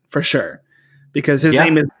to it, for sure. Because his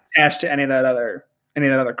name is attached to any of that other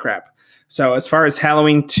crap. So as far as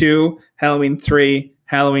Halloween 2, Halloween 3,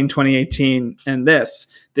 Halloween 2018, and this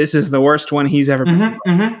is the worst one he's ever been.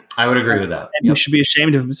 I would agree with that. And he should be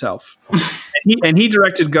ashamed of himself. And he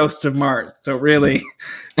directed Ghosts of Mars. So really,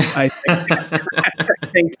 I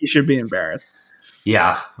think he should be embarrassed.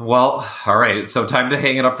 Yeah. Well, all right. So time to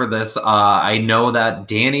hang it up for this. I know that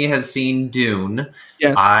Danny has seen Dune.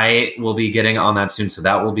 Yes. I will be getting on that soon. So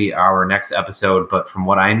that will be our next episode. But from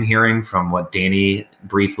what I'm hearing, from what Danny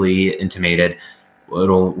briefly intimated,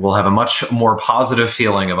 we'll have a much more positive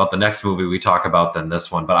feeling about the next movie we talk about than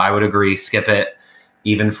this one. But I would agree, skip it,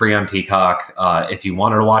 even free on Peacock. If you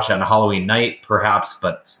wanted to watch it on Halloween night, perhaps,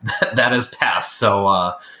 but that is past.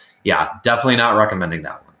 So yeah, definitely not recommending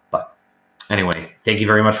that one. Anyway, thank you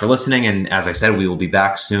very much for listening. And as I said, we will be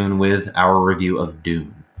back soon with our review of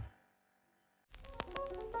Dune.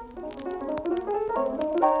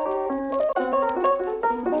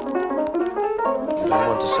 You don't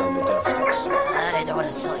want to sell your death sticks. I don't want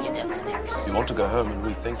to sell you death sticks. You want to go home and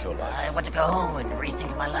rethink your life. I want to go home and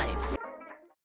rethink my life.